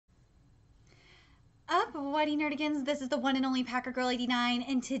up, Whitey Nerdigans? This is the one and only Packer Girl 89,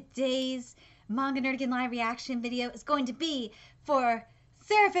 and today's Manga Nerdigan live reaction video is going to be for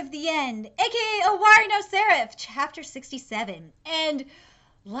Seraph of the End, aka Owari no Seraph, chapter 67. And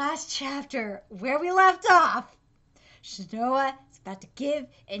last chapter, where we left off, Shinoa is about to give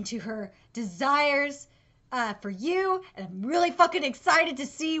into her desires for you, and I'm really fucking excited to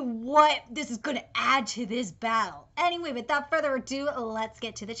see what this is going to add to this battle. Anyway, without further ado, let's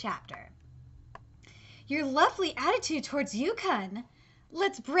get to the chapter. Your lovely attitude towards Yukon.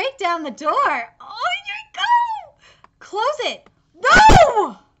 Let's break down the door. Oh, here we go! Close it.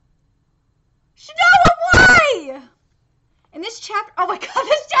 No! Shinoa, why? In this chapter, oh my god,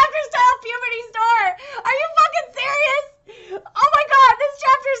 this chapter's titled Puberty's Door. Are you fucking serious? Oh my god, this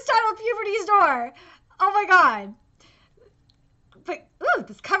chapter's titled Puberty's Door. Oh my god. But, ooh,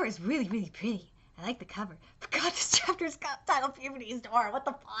 this cover is really, really pretty. I like the cover. But god, this chapter's titled Puberty's Door. What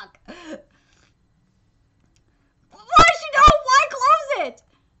the fuck? Why, Shinoa? Why close it?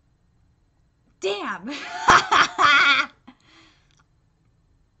 Damn.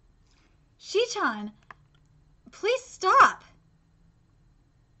 Shichan, please stop.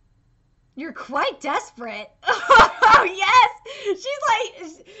 You're quite desperate. Oh, yes. She's like,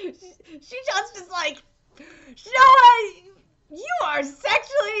 Shichan's just like, Shinoa, you are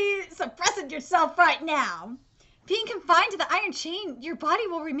sexually suppressing yourself right now. Being confined to the iron chain, your body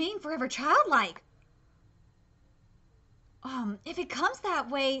will remain forever childlike. If it comes that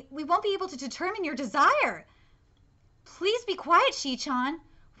way, we won't be able to determine your desire. Please be quiet, Shichan.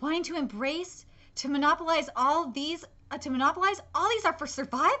 Wanting to embrace, to monopolize all these are for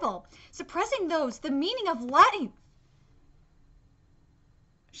survival. Suppressing those, the meaning of life.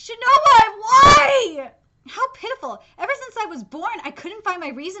 Shinoa, why? How pitiful. Ever since I was born, I couldn't find my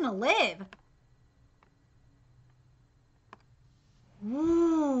reason to live.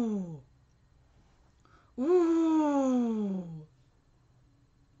 Ooh. Ooh.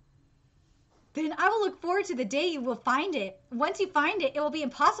 Then I will look forward to the day you will find it. Once you find it, it will be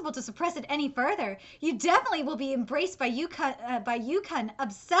impossible to suppress it any further. You definitely will be embraced by Yukon,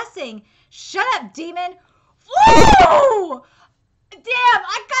 obsessing. Shut up, demon. Woo! Damn,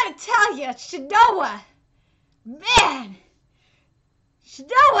 I gotta tell you, Shinoa. Man.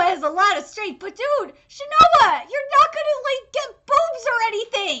 Shinoa is a lot of strength, but dude, Shinoa, you're not gonna, like, get boobs or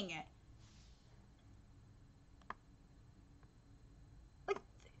anything.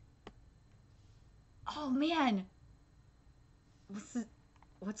 Oh man,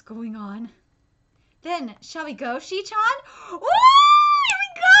 what's going on? Then, shall we go, Shichan? Ooh, here we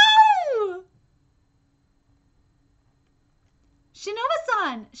go!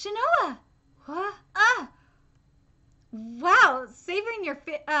 Shinoa-san, Shinoa. What? Wow, saving your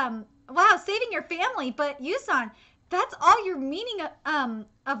family, but Yusan, that's all your meaning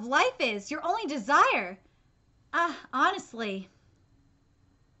of life is. Your only desire. Honestly.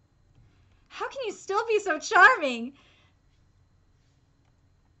 How can you still be so charming?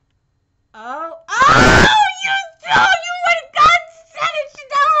 Oh, you would have said it,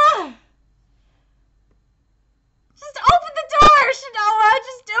 Shinoa! Just open the door, Shinoa!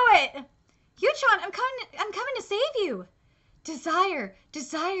 Just do it! Yuchan, I'm coming to save you. Desire.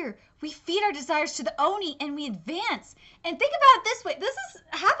 We feed our desires to the Oni and we advance. And think about it this way. This is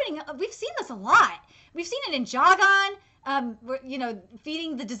happening. We've seen this a lot. We've seen it in Jogon.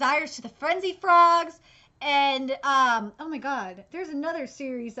 Feeding the desires to the frenzy frogs, and oh my god, there's another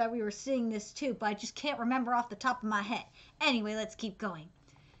series that we were seeing this too, but I just can't remember off the top of my head. Anyway, let's keep going.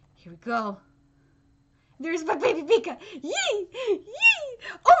 Here we go. There's my baby Pika. Yee!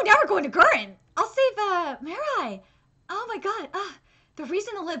 Oh, now we're going to Gurren. I'll save Mirai. Oh my god. The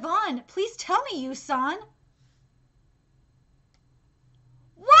reason to live on. Please tell me, Yusan.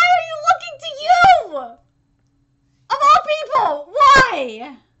 Why are you looking to you? Of all people,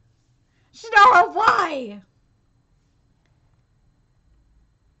 why? Shinoa, why?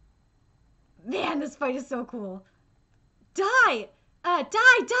 Man, this fight is so cool. Die! Stop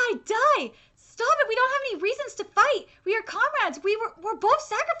it, we don't have any reasons to fight. We are comrades. We're both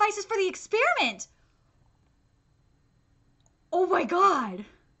sacrifices for the experiment. Oh my god.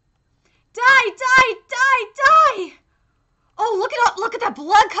 Die! Oh, look at that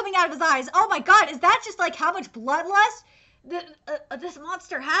blood coming out of his eyes. Oh my god, is that just like how much bloodlust this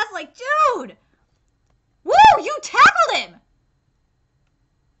monster has? Like, dude! Woo, you tackled him!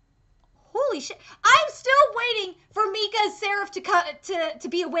 Holy shit. I'm still waiting for Mika's Seraph to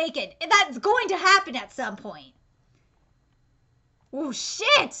be awakened. And that's going to happen at some point. Oh,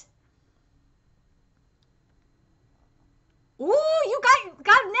 shit! Ooh, you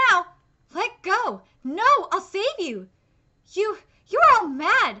got him now. Let go. No, I'll save you. You're all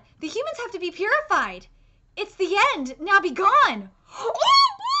mad. The humans have to be purified. It's the end. Now be gone.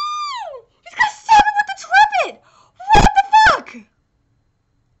 Oh! He's gonna stab him with the trumpet! What the fuck?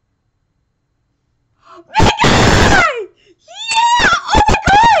 Manga! Yeah! Oh my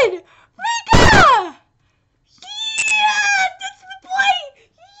god! Manga! Yeah! That's the play!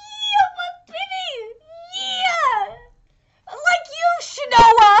 Yeah, my baby! Yeah! Like you,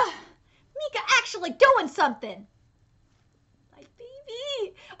 Shinoa! Mika actually doing something. My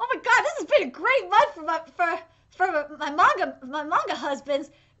baby! Oh my god, this has been a great month for my manga husbands.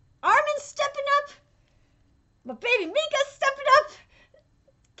 Armin's stepping up. My baby Mika's stepping up.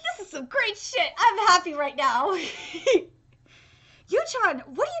 This is some great shit. I'm happy right now. Yuchan,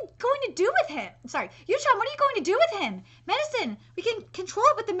 what are you going to do with him? Sorry, Yuchan, what are you going to do with him? Medicine. We can control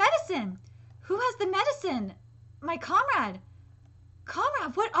it with the medicine. Who has the medicine? My comrade.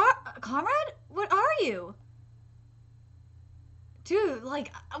 Comrade, what are you? Dude,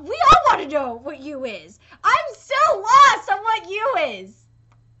 like, we all want to know what you is. I'm still lost on what you is.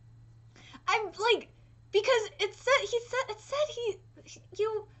 I'm like, because it said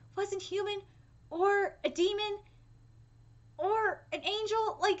you wasn't human or a demon or an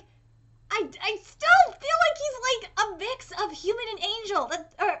angel. Like, I still feel like he's like a mix of human and angel.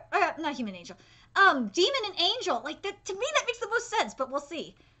 Not human angel. Demon and angel. Like, that, to me, that makes the most sense, but we'll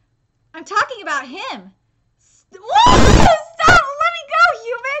see. I'm talking about him. Whoa! Stop! Let me go,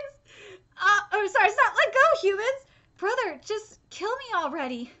 humans! Sorry, stop! Let go, humans! Brother, just kill me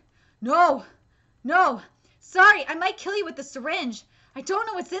already. No! Sorry, I might kill you with the syringe. I don't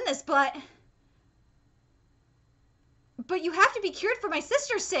know what's in this, but you have to be cured for my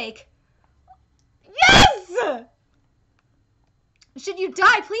sister's sake. Yes! Should you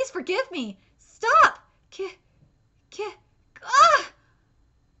die, please forgive me. Stop! Ah!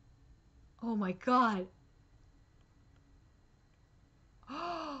 Oh my god.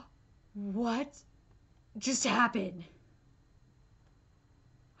 What just happened?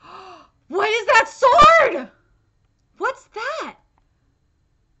 What is that sword? What's that?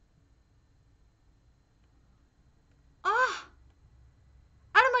 Ah!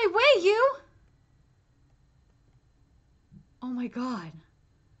 Out of my way, you! Oh my god.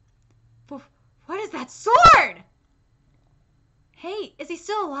 What is that sword? Hey, is he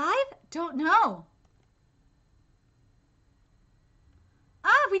still alive? Don't know.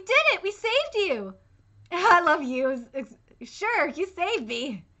 Ah, we did it! We saved you! I love you. Sure, you saved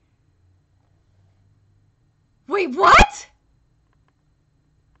me. Wait, what?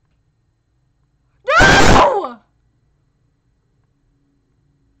 No!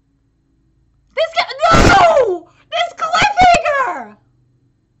 No! This cliffhanger!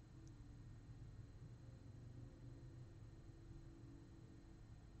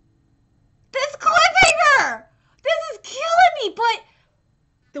 This cliffhanger! This is killing me, but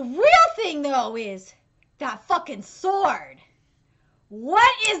the real thing, though, is that fucking sword.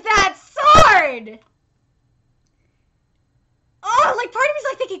 What is that sword? Oh, like, part of me's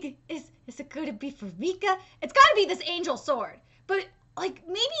like thinking, is it going to be for Mika? It's got to be this angel sword. But, like,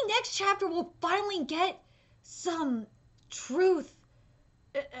 maybe next chapter we'll finally get some truth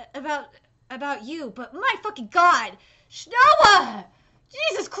about you. But my fucking god, Shinoa!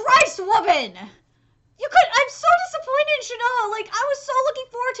 Jesus Christ, woman! I'm so disappointed in Shinoa. Like, I was so looking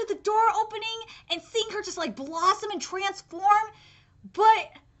forward to the door opening and seeing her just, like, blossom and transform.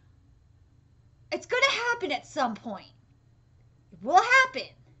 But it's gonna happen at some point. It will happen.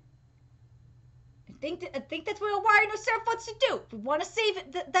 I think that's what Owari no Seraph wants to do. We want to save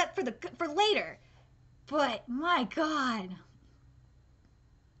that for later. But my god.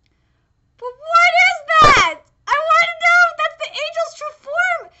 But what is that? I want to know if that's the angel's true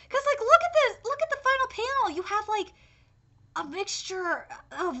form. Because, like, look at this. Look at the final panel. You have, like, a mixture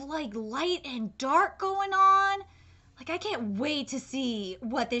of, like, light and dark going on. Like, I can't wait to see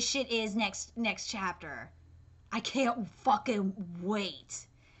what this shit is next chapter. I can't fucking wait.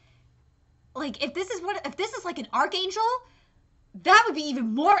 Like, if this is like an archangel, that would be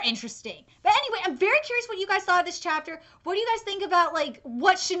even more interesting. But anyway, I'm very curious what you guys thought of this chapter. What do you guys think about, like,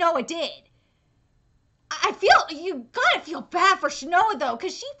 what Shinoa did? You gotta feel bad for Shinoa, though,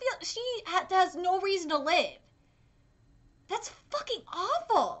 because she has no reason to live. That's fucking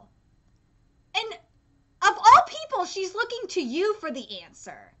awful. And of all people, she's looking to you for the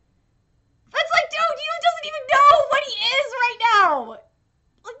answer. That's like, dude, you doesn't even know what he is right now.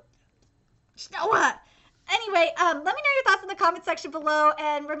 Shinoa. Anyway, let me know your thoughts in the comment section below,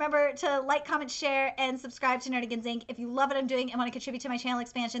 and remember to like, comment, share, and subscribe to Nerdigans Inc. If you love what I'm doing and want to contribute to my channel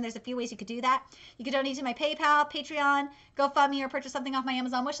expansion, there's a few ways you could do that. You could donate to my PayPal, Patreon, GoFundMe, or purchase something off my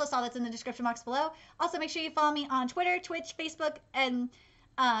Amazon wishlist. All that's in the description box below. Also, make sure you follow me on Twitter, Twitch, Facebook, and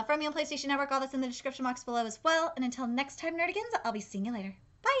from me on PlayStation Network. All that's in the description box below as well. And until next time, Nerdigans, I'll be seeing you later.